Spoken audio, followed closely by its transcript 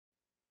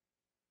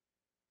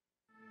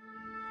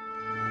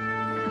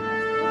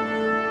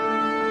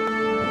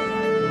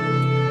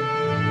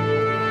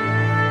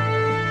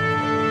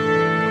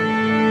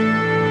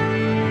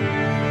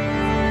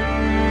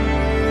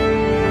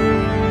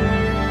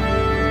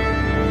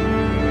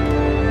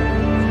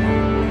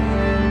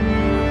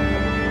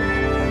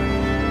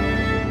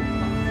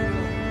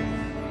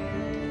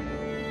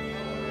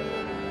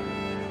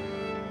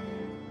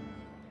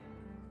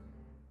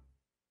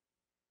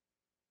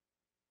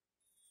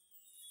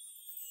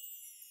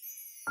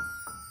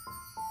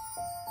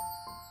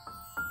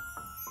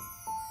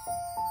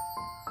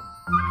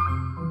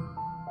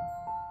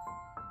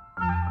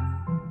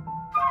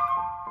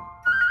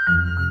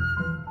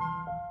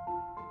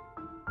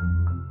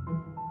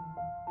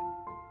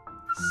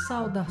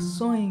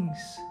Saudações,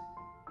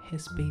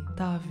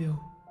 respeitável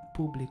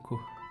público.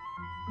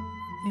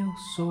 Eu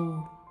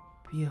sou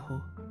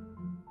Pierrot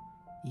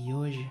e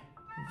hoje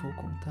vou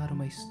contar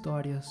uma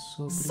história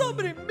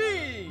sobre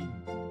mim,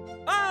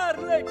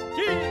 Arlequim!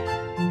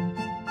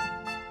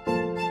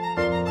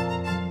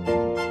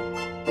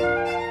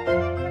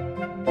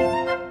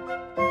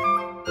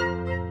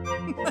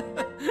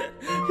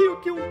 E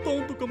o que um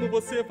tonto como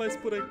você faz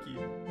por aqui?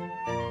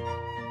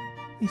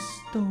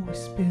 Estou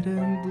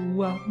esperando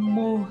o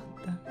amor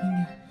da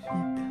minha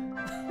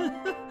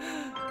vida.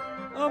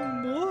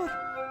 Amor?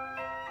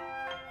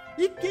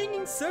 E quem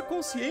em sã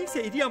consciência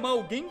iria amar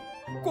alguém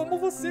como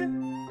você?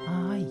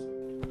 Ai.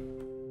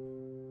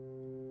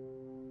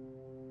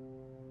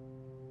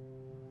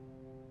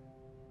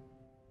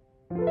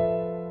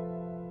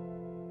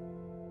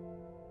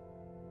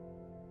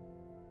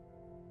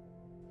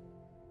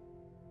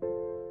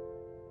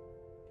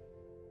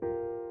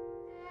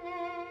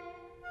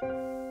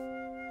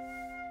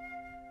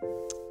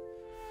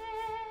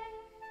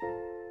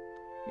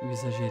 Eu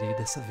exagerei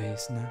dessa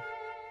vez, né?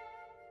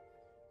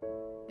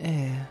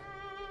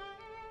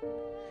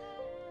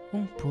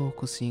 Um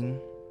pouco, sim.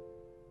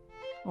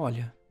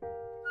 Olha,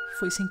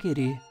 foi sem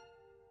querer.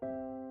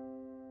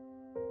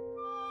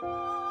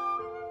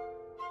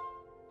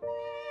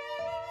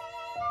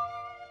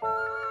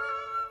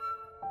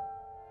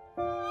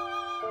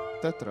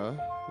 Tetra,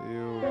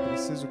 eu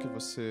preciso que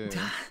você...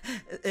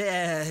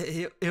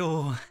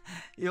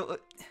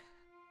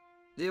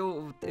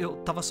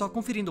 Eu tava só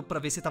conferindo pra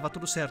ver se tava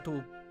tudo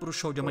certo pro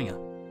show de amanhã.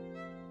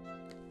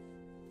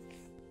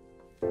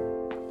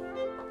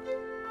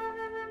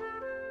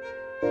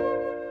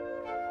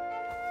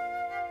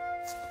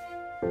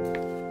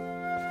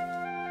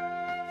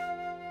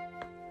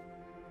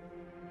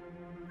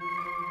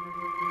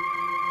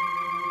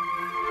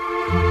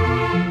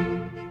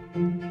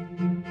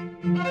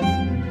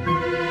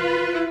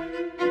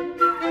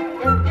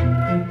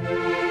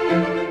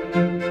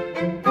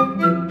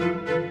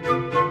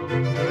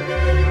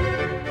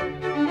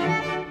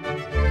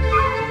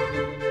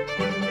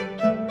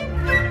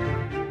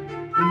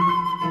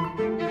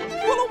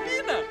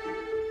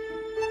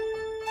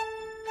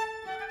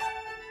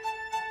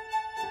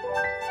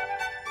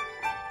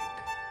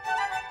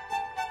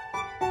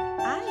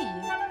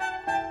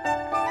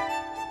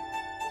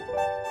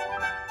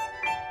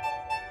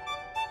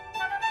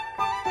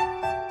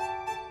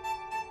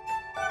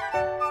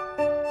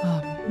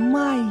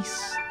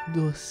 Mais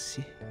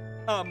doce.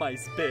 A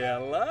mais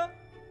bela?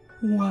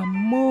 O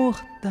amor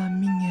da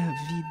minha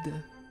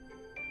vida.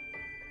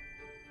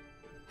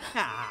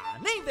 Ah,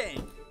 nem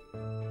vem!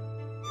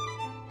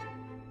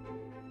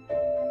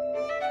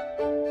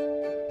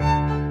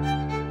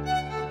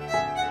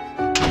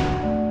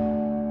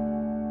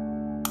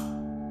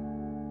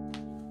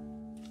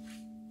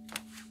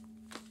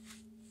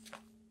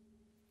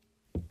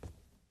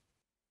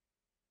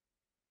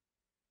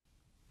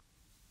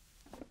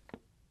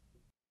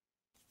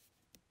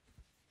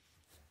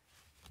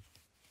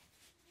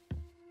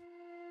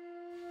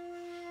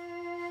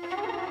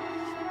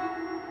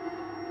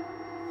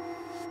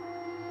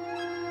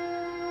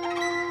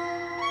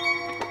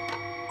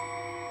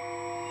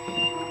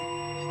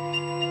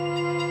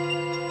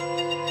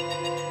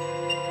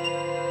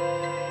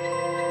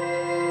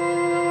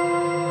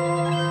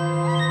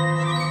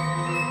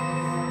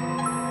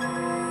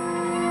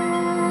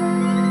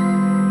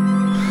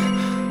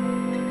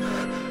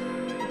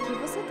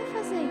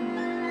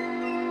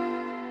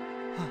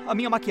 A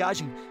minha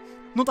maquiagem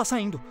não tá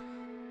saindo.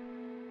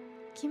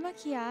 Que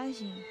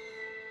maquiagem?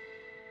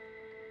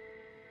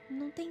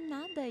 Não tem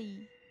nada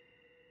aí.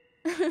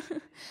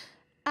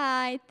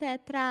 Ai,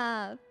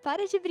 Tetra,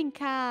 para de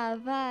brincar,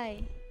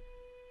 vai.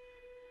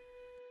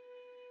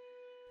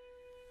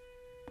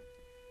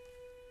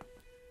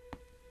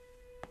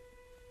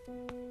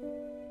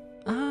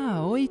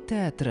 Ah, oi,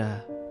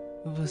 Tetra.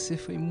 Você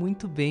foi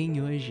muito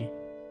bem hoje.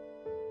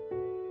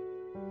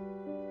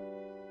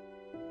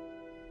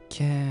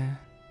 Quer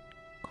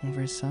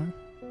conversar?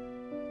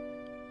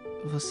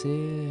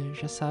 Você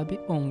já sabe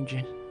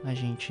onde a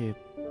gente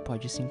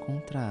pode se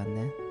encontrar,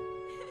 né?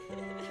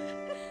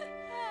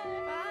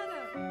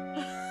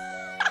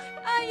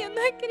 Ai, eu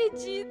não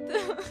acredito.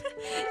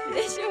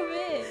 Deixa eu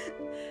ver.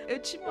 Eu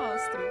te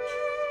mostro.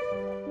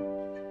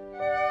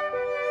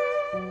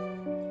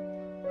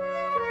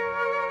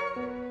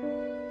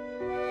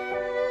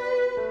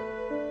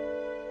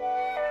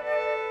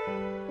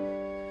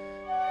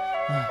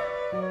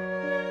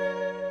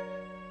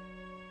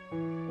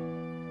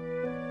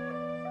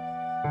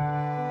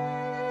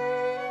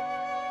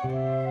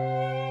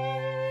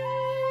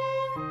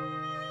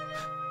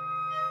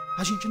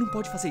 A gente não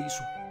pode fazer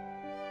isso.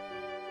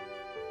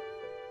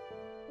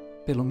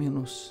 Pelo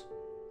menos,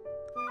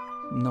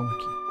 não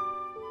aqui.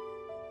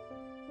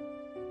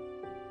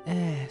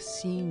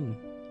 Sim.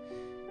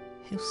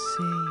 Eu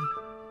sei.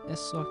 É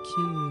só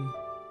que...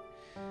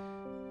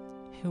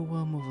 eu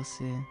amo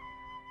você.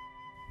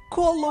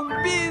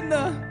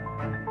 Colombina!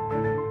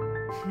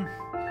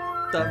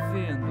 Tá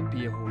vendo,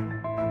 Pierrot?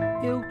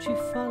 eu te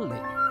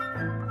falei.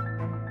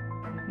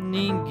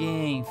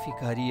 Ninguém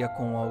ficaria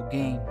com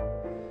alguém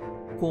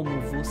como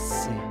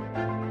você.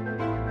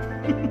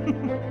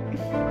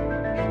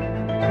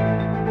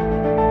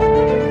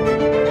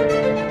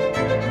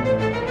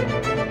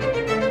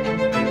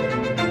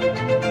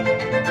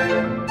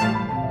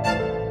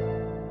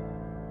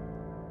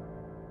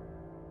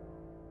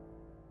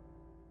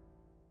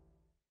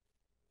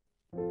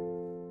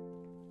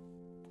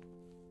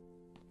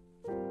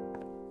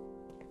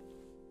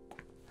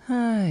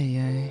 Ai,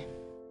 ai.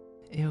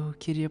 Eu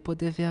queria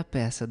poder ver a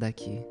peça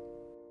daqui.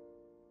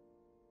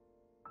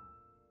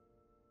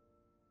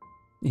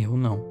 Eu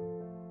não.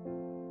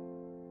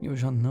 Eu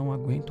já não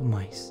aguento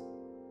mais.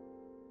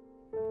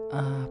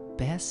 A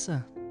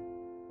peça?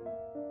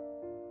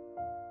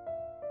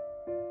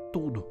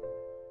 Tudo.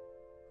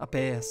 A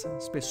peça,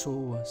 as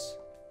pessoas,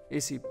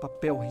 esse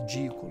papel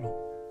ridículo.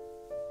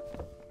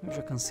 Eu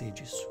já cansei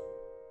disso.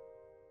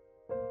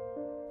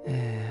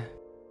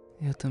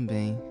 Eu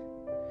também.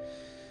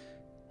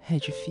 É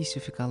difícil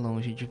ficar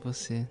longe de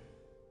você.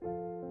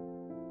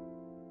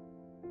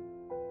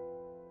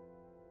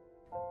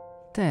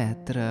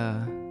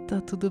 Tetra, tá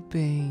tudo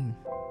bem.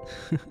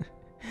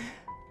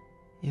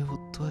 Eu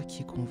tô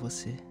aqui com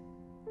você.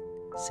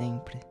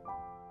 Sempre.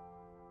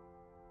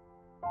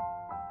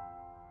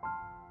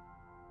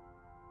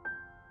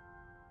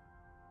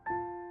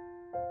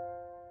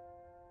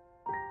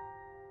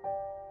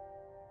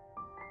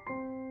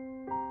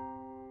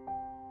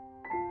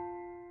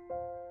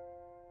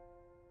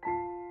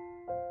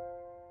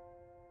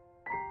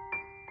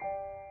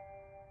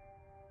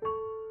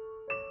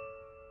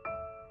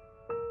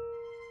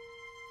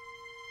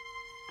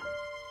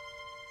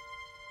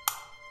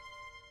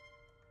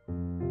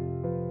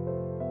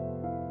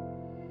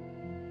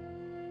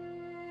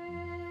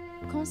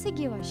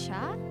 Conseguiu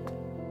achar?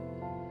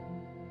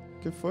 O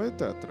que foi,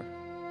 Tetra?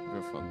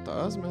 Viu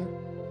fantasma?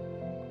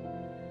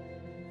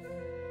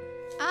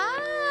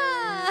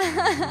 Ah!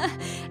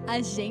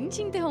 A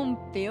gente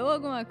interrompeu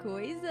alguma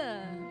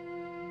coisa?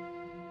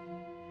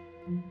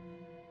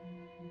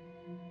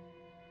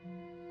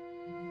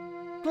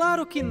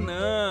 Claro que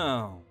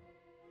não!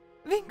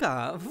 Vem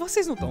cá,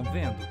 vocês não estão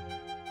vendo?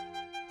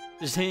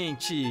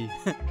 Gente,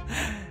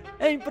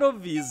 é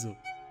improviso.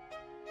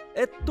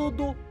 É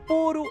tudo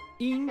puro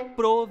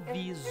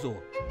improviso.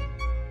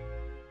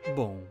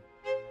 Bom,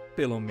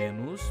 pelo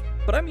menos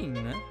pra mim,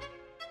 né?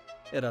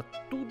 Era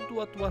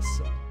tudo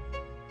atuação.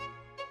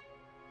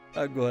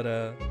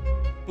 Agora,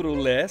 pro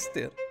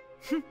Lester,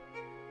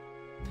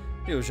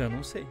 eu já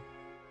não sei.